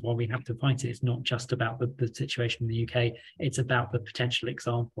few months while we have to fight it. It's not just about the situation in the UK, it's about the potential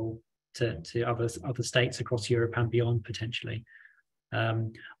example to other states across Europe and beyond potentially.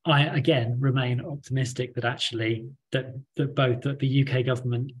 I again remain optimistic that actually that the UK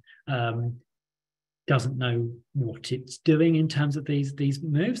government doesn't know what it's doing in terms of these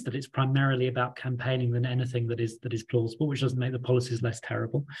moves, that it's primarily about campaigning than anything that is plausible, which doesn't make the policies less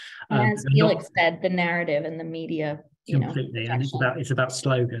terrible. As Felix said, the narrative and the media, completely, and it's about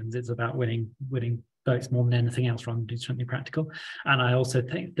slogans, it's about winning votes more than anything else rather than doing something practical. And I also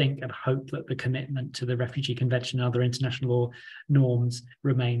think and hope that the commitment to the Refugee Convention and other international law norms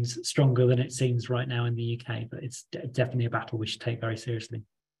remains stronger than it seems right now in the UK, but it's definitely a battle we should take very seriously.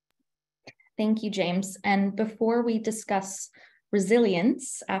 Thank you, James. And before we discuss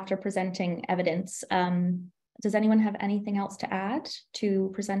resilience after presenting evidence, does anyone have anything else to add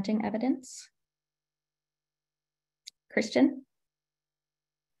to presenting evidence? Christian?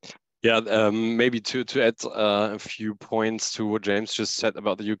 Yeah, maybe to add a few points to what James just said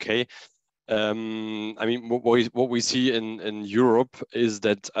about the UK. I mean, what we see in Europe is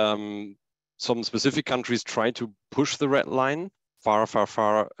that some specific countries try to push the red line far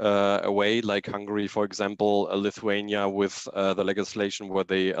away, like Hungary, for example, Lithuania with the legislation where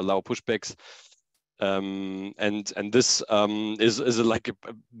they allow pushbacks, and this is like a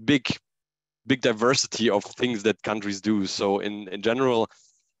big diversity of things that countries do. So in general,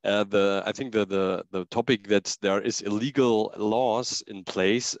 I think the topic that there is illegal laws in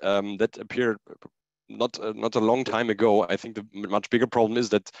place that appeared not a long time ago. I think the much bigger problem is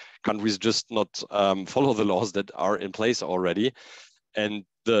that countries just not follow the laws that are in place already. And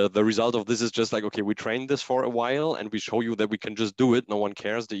the result of this is just like, okay, we trained this for a while and we show you that we can just do it. No one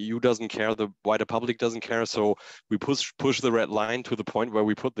cares. The EU doesn't care. The wider public doesn't care. So we push the red line to the point where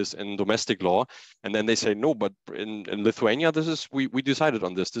we put this in domestic law. And then they say, no, but in Lithuania, we decided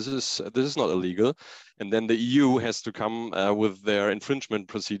on this. This is not illegal. And then the EU has to come with their infringement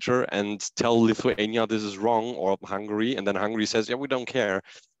procedure and tell Lithuania this is wrong, or Hungary. And then Hungary says, yeah, we don't care.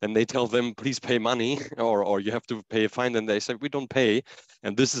 And they tell them, please pay money, or you have to pay a fine. And they say, we don't pay.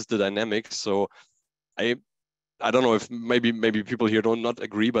 And this is the dynamic. So I don't know if maybe people here don't not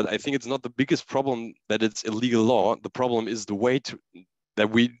agree, but I think it's not the biggest problem that it's illegal law. The problem is the way that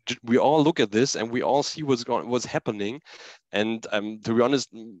we all look at this and we all see what's happening. And to be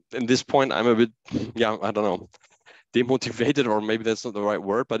honest, in this point, I'm a bit, I don't know, demotivated, or maybe that's not the right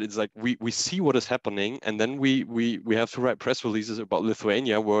word, but it's like we see what is happening, and then we have to write press releases about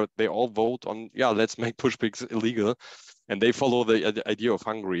Lithuania where they all vote on, let's make pushbacks illegal. And they follow the idea of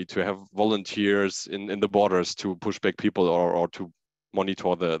Hungary to have volunteers in the borders to push back people or to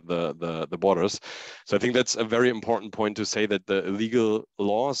monitor the borders. So I think that's a very important point to say, that the illegal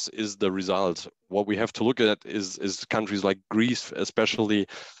laws is the result. What we have to look at is countries like Greece, especially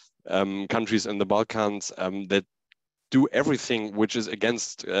countries in the Balkans that do everything which is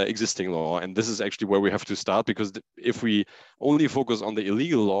against existing law. And this is actually where we have to start, because if we only focus on the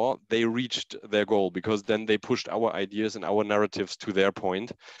illegal law, they reached their goal, because then they pushed our ideas and our narratives to their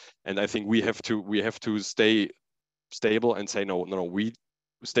point. And I think we have to stay stable and say, no, we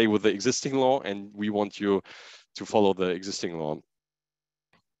stay with the existing law and we want you to follow the existing law.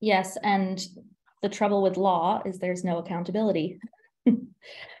 Yes, and the trouble with law is there's no accountability.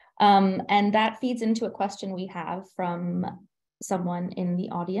 And that feeds into a question we have from someone in the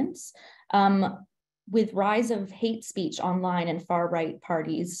audience. With rise of hate speech online and far-right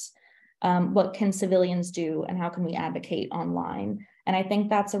parties, what can civilians do and how can we advocate online? And I think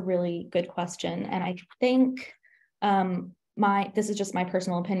that's a really good question. And I think this is just my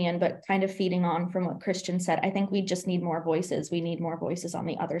personal opinion, but kind of feeding on from what Christian said, I think we just need more voices. We need more voices on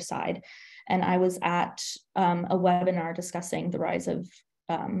the other side. And I was at a webinar discussing the rise of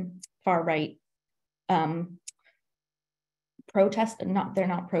far-right protest. They're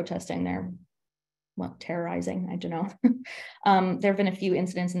not protesting, they're terrorizing, I don't know. There have been a few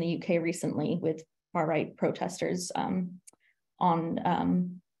incidents in the UK recently with far-right protesters in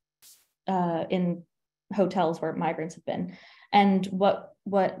hotels where migrants have been. And what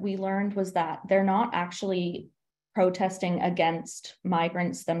we learned was that they're not actually protesting against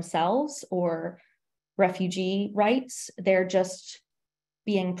migrants themselves or refugee rights. They're just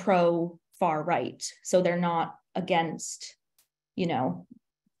being pro far right. So they're not against, they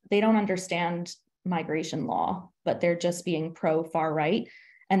don't understand migration law, but they're just being pro far right.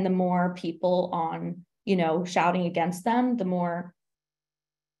 And the more people on, shouting against them, the more,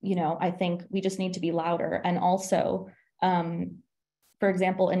 I think we just need to be louder. And also, for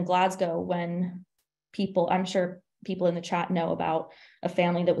example, in Glasgow, when I'm sure people in the chat know about a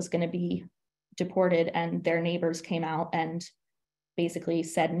family that was going to be deported and their neighbors came out and basically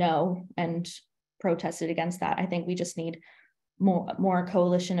said no and protested against that. I think we just need more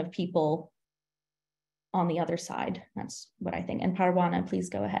coalition of people on the other side. That's what I think. And Parwana, please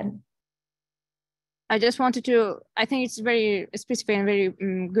go ahead. I just wanted to, I think it's very specific and very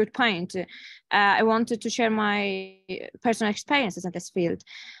good point. I wanted to share my personal experiences in this field.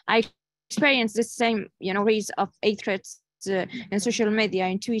 I experienced the same, rise of hate threats in social media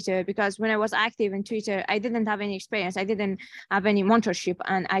and Twitter, because when I was active in Twitter, I didn't have any experience. I didn't have any mentorship,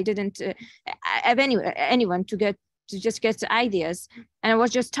 and I didn't have anyone to just get ideas. And I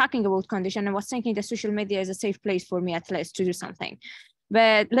was just talking about condition. I was thinking that social media is a safe place for me, at least, to do something.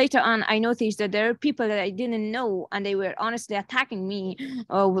 But later on, I noticed that there are people that I didn't know, and they were honestly attacking me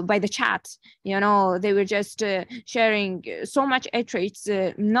by the chat. They were just sharing so much hatred,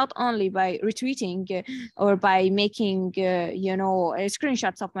 not only by retweeting or by making,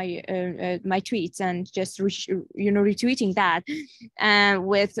 screenshots of my tweets and just, retweeting that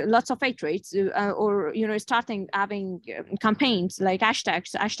with lots of hatred, or, starting having campaigns like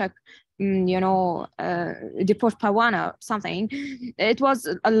hashtag deport Parwana, something. It was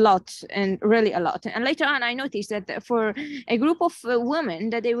a lot, and really a lot. And later on, I noticed that for a group of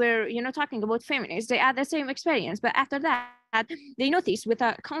women that they were, talking about feminists, they had the same experience. But after that, they noticed with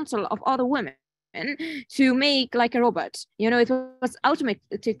a council of other women to make like a robot. It was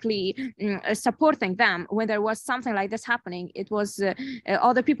automatically supporting them when there was something like this happening. It was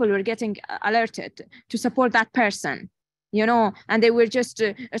other people were getting alerted to support that person. And they were just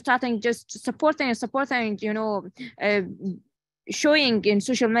starting just supporting, showing in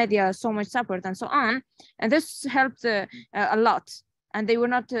social media so much support and so on. And this helped a lot. And they were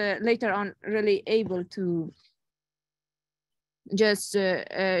not later on really able to just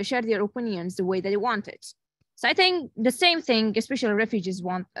share their opinions the way that they wanted. So I think the same thing, especially refugees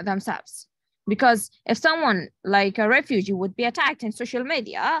want themselves. Because if someone like a refugee would be attacked in social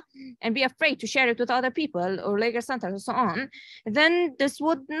media and be afraid to share it with other people or legal centers and so on, then this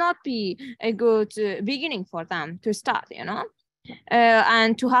would not be a good beginning for them to start,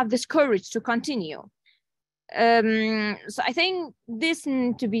 and to have this courage to continue. So I think this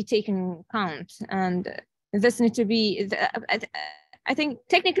needs to be taken account, and this needs to be, I think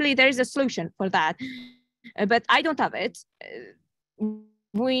technically there is a solution for that, but I don't have it.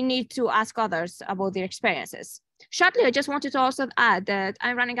 We need to ask others about their experiences. Shortly, I just wanted to also add that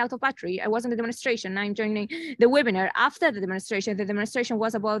I'm running out of battery. I was in the demonstration. I'm joining the webinar after the demonstration. The demonstration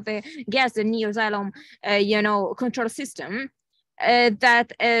was about the the new asylum, control system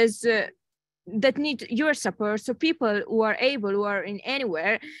that is that need your support. So people who are able, who are in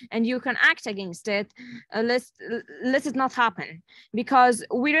anywhere, and you can act against it, let it not happen, because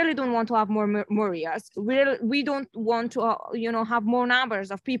we really don't want to have more Morias. We don't want to, have more numbers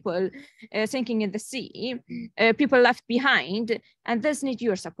of people sinking in the sea, people left behind, and this needs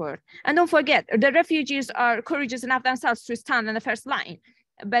your support. And don't forget, the refugees are courageous enough themselves to stand in the first line.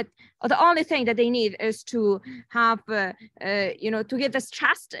 But the only thing that they need is to have, to get this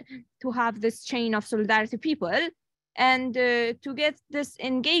trust, to have this chain of solidarity people, and to get this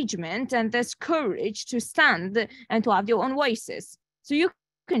engagement and this courage to stand and to have your own voices. So you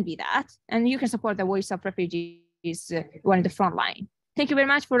can be that, and you can support the voice of refugees who are in the front line. Thank you very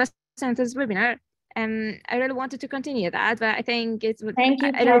much for listening to this webinar. I really wanted to continue that, but I think it's. Thank you,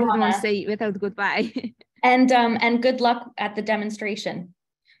 I really didn't want to say without goodbye. And good luck at the demonstration.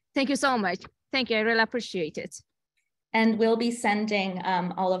 Thank you so much. Thank you. I really appreciate it. And we'll be sending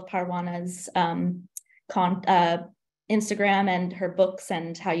all of Parwana's Instagram and her books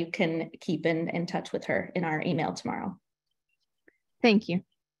and how you can keep in touch with her in our email tomorrow. Thank you.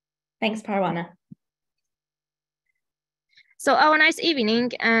 Thanks, Parwana. So have a nice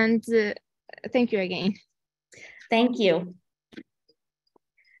evening, and thank you again. Thank you.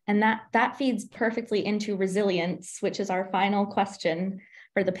 And that feeds perfectly into resilience, which is our final question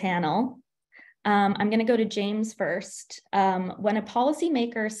for the panel. I'm going to go to James first. When a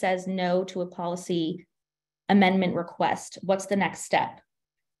policymaker says no to a policy amendment request, what's the next step?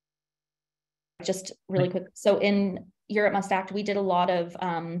 Just really quick. So in Europe Must Act, we did a lot of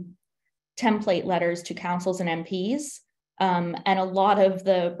template letters to councils and MPs. And a lot of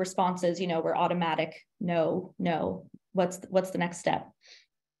the responses, were automatic. No. What's the next step?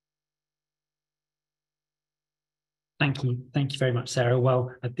 Thank you. Thank you very much, Sarah.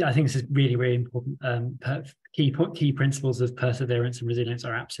 Well, I think this is really, really important. Key principles of perseverance and resilience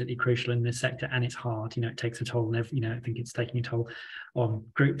are absolutely crucial in this sector, and it's hard. It takes a toll, and I think it's taking a toll on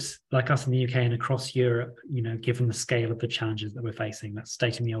groups like us in the UK and across Europe. Given the scale of the challenges that we're facing, that's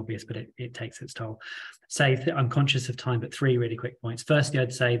stating the obvious, but it takes its toll. I'm conscious of time, but 3 really quick points. Firstly,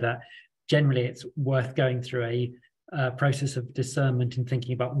 I'd say that generally it's worth going through a process of discernment and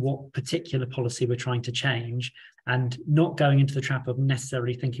thinking about what particular policy we're trying to change, and not going into the trap of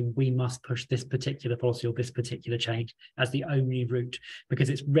necessarily thinking we must push this particular policy or this particular change as the only route, because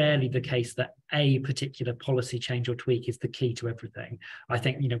it's rarely the case that a particular policy change or tweak is the key to everything. I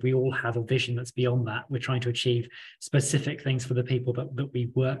think we all have a vision that's beyond that. We're trying to achieve specific things for the people that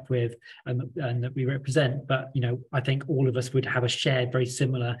we work with and that we represent, but I think all of us would have a very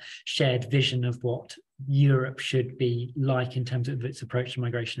similar shared vision of what Europe should be like in terms of its approach to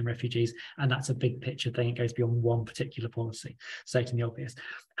migration and refugees, and that's a big picture thing. It goes beyond one particular policy, stating the obvious.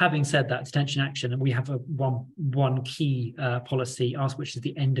 Having said that, detention action, and we have one key policy, which is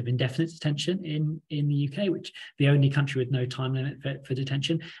the end of indefinite detention in the UK, which the only country with no time limit for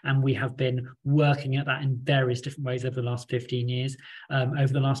detention, and we have been working at that in various different ways over the last 15 years.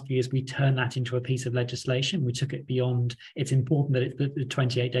 Over the last few years, we turned that into a piece of legislation. We took it beyond. It's important that the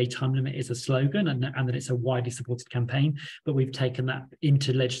 28-day time limit is a slogan and that it's a widely supported campaign, but we've taken that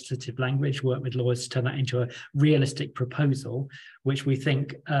into legislative language, worked with lawyers to turn that into a realistic proposal, which we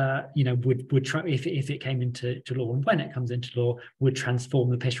think would try, if it came into law, and when it comes into law, would transform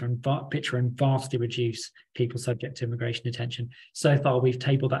the picture and vastly reduce people subject to immigration detention. So far, we've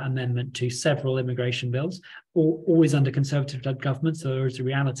tabled that amendment to several immigration bills, always under Conservative-led governments. So there is a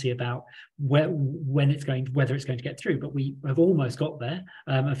reality about whether it's going to get through. But we have almost got there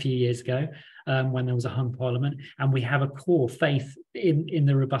a few years ago when there was a hung parliament, and we have a core faith in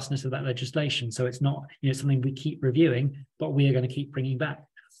the robustness of that legislation. So it's not something we keep reviewing, but we are going to keep bringing back.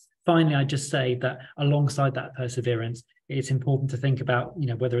 Finally, I'd just say that alongside that perseverance, it's important to think about,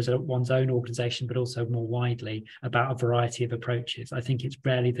 whether it's one's own organisation, but also more widely about a variety of approaches. I think it's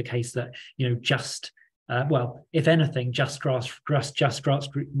rarely the case that, if anything, just grassroots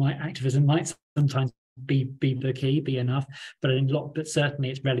activism might sometimes be the key, be enough, but certainly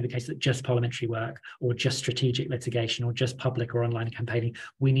it's rarely the case that just parliamentary work or just strategic litigation or just public or online campaigning.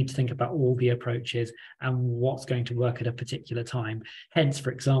 We need to think about all the approaches and what's going to work at a particular time. Hence, for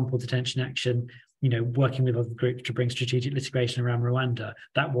example, Detention Action, working with other groups to bring strategic litigation around Rwanda.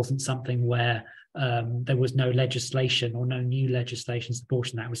 That wasn't something where there was no legislation or no new legislation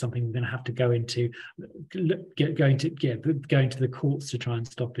supporting that. It was something we're going to have to go into the courts to try and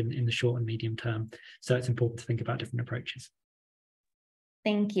stop in the short and medium term. So it's important to think about different approaches.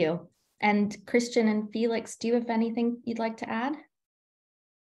 Thank you. And Christian and Felix, do you have anything you'd like to add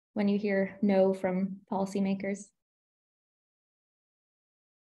when you hear no from policymakers?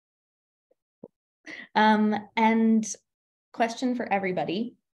 And question for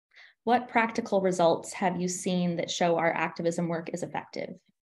everybody. What practical results have you seen that show our activism work is effective?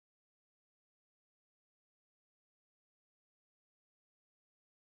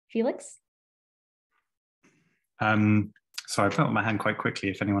 Felix? So I put up my hand quite quickly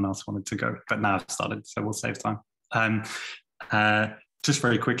if anyone else wanted to go, but now I've started, so we'll save time. Just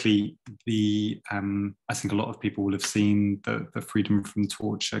very quickly, I think a lot of people will have seen the Freedom from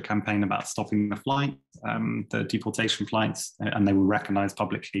Torture campaign about stopping the flight, the deportation flights, and they were recognized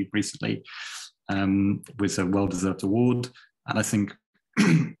publicly recently with a well-deserved award. And I think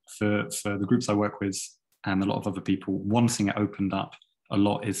for the groups I work with and a lot of other people, one thing it opened up a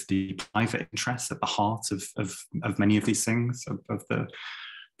lot is the private interest at the heart of many of these things, of the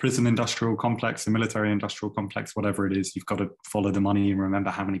prison industrial complex, the military industrial complex, whatever it is. You've got to follow the money and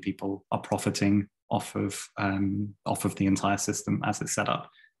remember how many people are profiting off of the entire system as it's set up.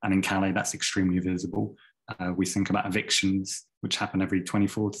 And in Calais, that's extremely visible. We think about evictions, which happen every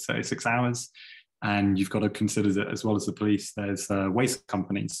 24 to 36 hours. And you've got to consider that as well as the police, there's waste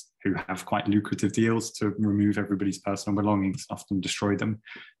companies who have quite lucrative deals to remove everybody's personal belongings, often destroy them.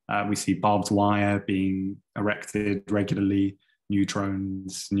 We see barbed wire being erected regularly, new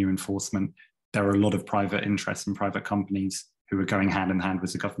drones, new enforcement. There are a lot of private interests and private companies who are going hand in hand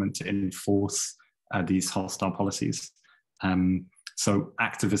with the government to enforce these hostile policies. So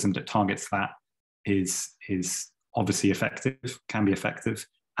activism that targets that is obviously effective, can be effective.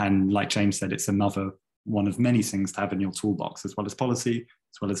 And like James said, it's another one of many things to have in your toolbox, as well as policy,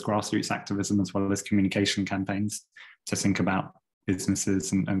 as well as grassroots activism, as well as communication campaigns, to think about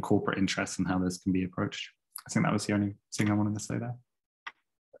businesses and corporate interests and how those can be approached. I think that was the only thing I wanted to say there.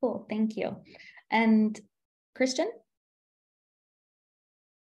 Cool, thank you. And Christian?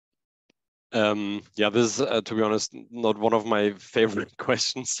 Yeah, this is, to be honest, not one of my favorite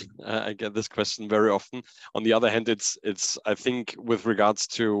questions. I get this question very often. On the other hand, it's I think with regards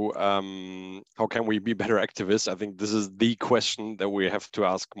to how can we be better activists, I think this is the question that we have to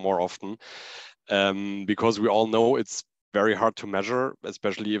ask more often, because we all know it's very hard to measure,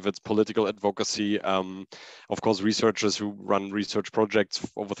 especially if it's political advocacy. Of course, researchers who run research projects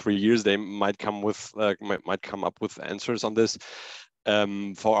over 3 years, they might come up with answers on this.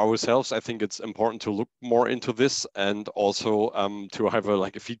 For ourselves, I think it's important to look more into this and also to have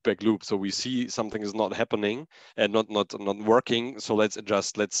a feedback loop. So we see something is not happening and not working. So let's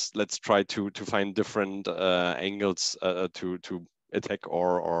adjust. Let's try to find different angles to attack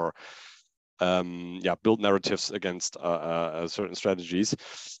or build narratives against certain strategies.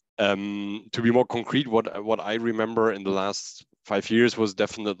 To be more concrete, what I remember in the last 5 years was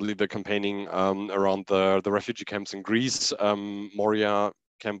definitely the campaigning around the refugee camps in Greece, Moria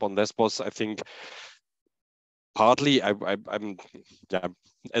camp on Lesbos. I think partly, I'm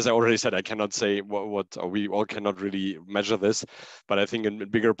as I already said, I cannot say what we all cannot really measure this, but I think in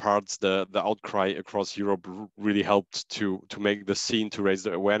bigger parts, the outcry across Europe really helped to make the scene, to raise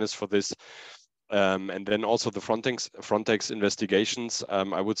the awareness for this. And then also the Frontex investigations,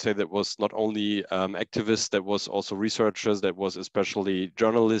 I would say that was not only activists, that was also researchers, that was especially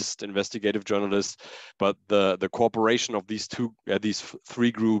journalists, investigative journalists, but the cooperation of these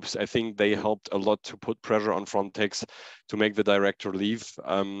three groups, I think they helped a lot to put pressure on Frontex to make the director leave.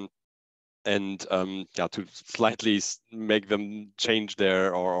 And to slightly make them change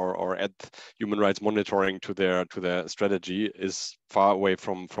their or add human rights monitoring to their strategy is far away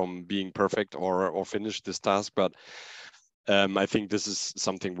from being perfect or finish this task. But I think this is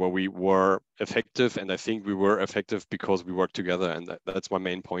something where we were effective, and I think we were effective because we worked together, and that's my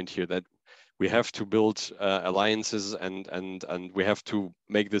main point here, that we have to build alliances and we have to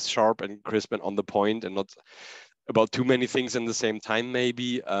make this sharp and crisp and on the point, and not about too many things in the same time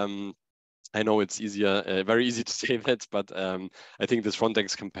maybe. I know it's very easy to say that, but I think this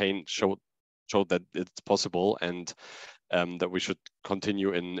Frontex campaign showed that it's possible, and that we should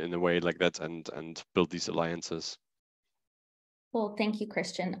continue in a way like that and build these alliances. Well, thank you,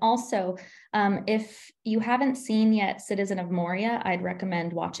 Christian. Also, if you haven't seen yet Citizen of Moria, I'd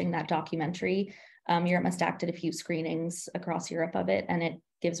recommend watching that documentary. Europe Must Act did a few screenings across Europe of it, and it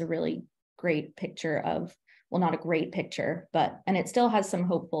gives a really great picture of, well, not a great picture, and it still has some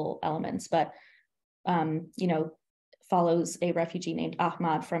hopeful elements, but, follows a refugee named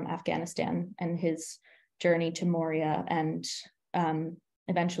Ahmad from Afghanistan and his journey to Moria and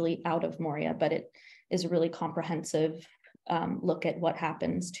eventually out of Moria. But it is a really comprehensive look at what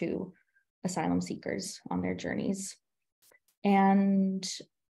happens to asylum seekers on their journeys. And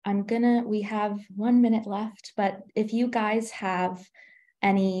we have 1 minute left, but if you guys have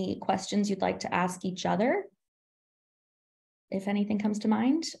any questions you'd like to ask each other, if anything comes to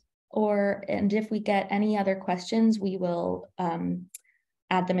mind, and if we get any other questions, we will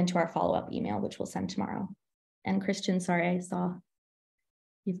add them into our follow-up email, which we'll send tomorrow. And Christian, sorry, I saw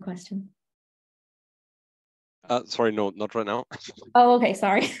you have a question. Sorry, no, not right now. Oh, okay,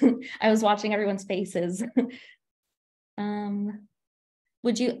 sorry. I was watching everyone's faces.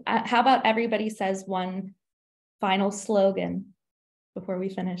 Would you, how about everybody says one final slogan before we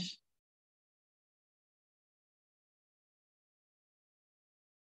finish?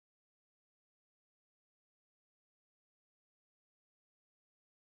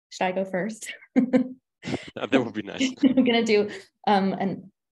 Should I go first? That would be nice. I'm gonna do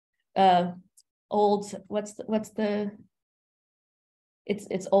an old,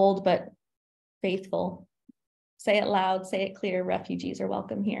 it's old but faithful. Say it loud, say it clear, refugees are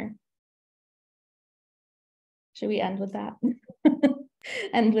welcome here. Should we end with that?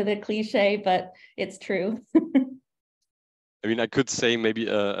 End with a cliche, but it's true. I mean, I could say maybe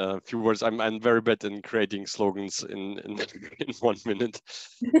a few words. I'm very bad in creating slogans in 1 minute.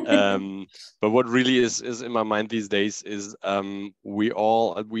 But what really is in my mind these days is we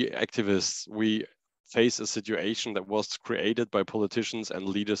activists, we face a situation that was created by politicians and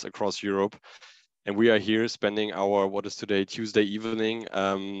leaders across Europe. And we are here spending our, what is today, Tuesday evening,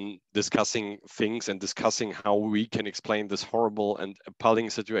 discussing things and discussing how we can explain this horrible and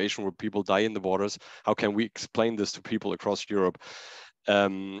appalling situation where people die in the borders. How can we explain this to people across Europe?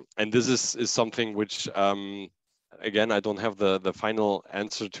 And this is something which, again, I don't have the final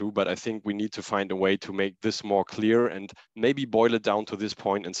answer to, but I think we need to find a way to make this more clear and maybe boil it down to this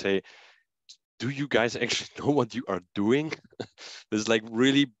point and say, do you guys actually know what you are doing? This like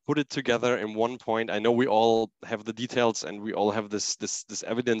really put it together in one point. I know we all have the details and we all have this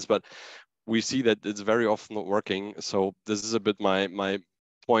evidence, but we see that it's very often not working. So this is a bit my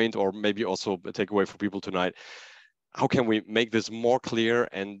point, or maybe also a takeaway for people tonight. How can we make this more clear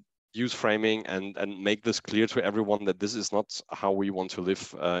and use framing and make this clear to everyone that this is not how we want to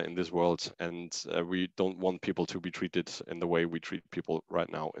live in this world, and we don't want people to be treated in the way we treat people right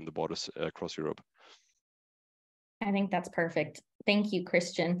now in the borders across Europe. I think that's perfect. Thank you,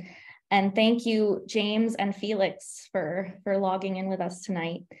 Christian. And thank you, James and Felix, for logging in with us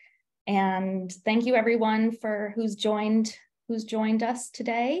tonight. And thank you everyone for who's joined us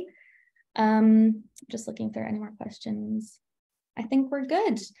today. Just looking if there are any more questions. I think we're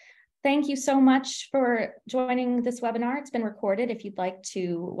good. Thank you so much for joining this webinar. It's been recorded. If you'd like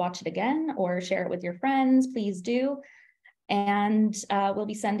to watch it again or share it with your friends, please do. And we'll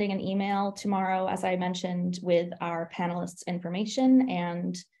be sending an email tomorrow, as I mentioned, with our panelists' information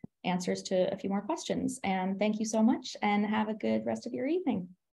and answers to a few more questions. And thank you so much and have a good rest of your evening.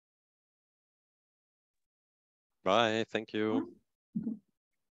 Bye, thank you.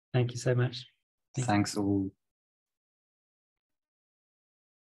 Thank you so much. Thanks all.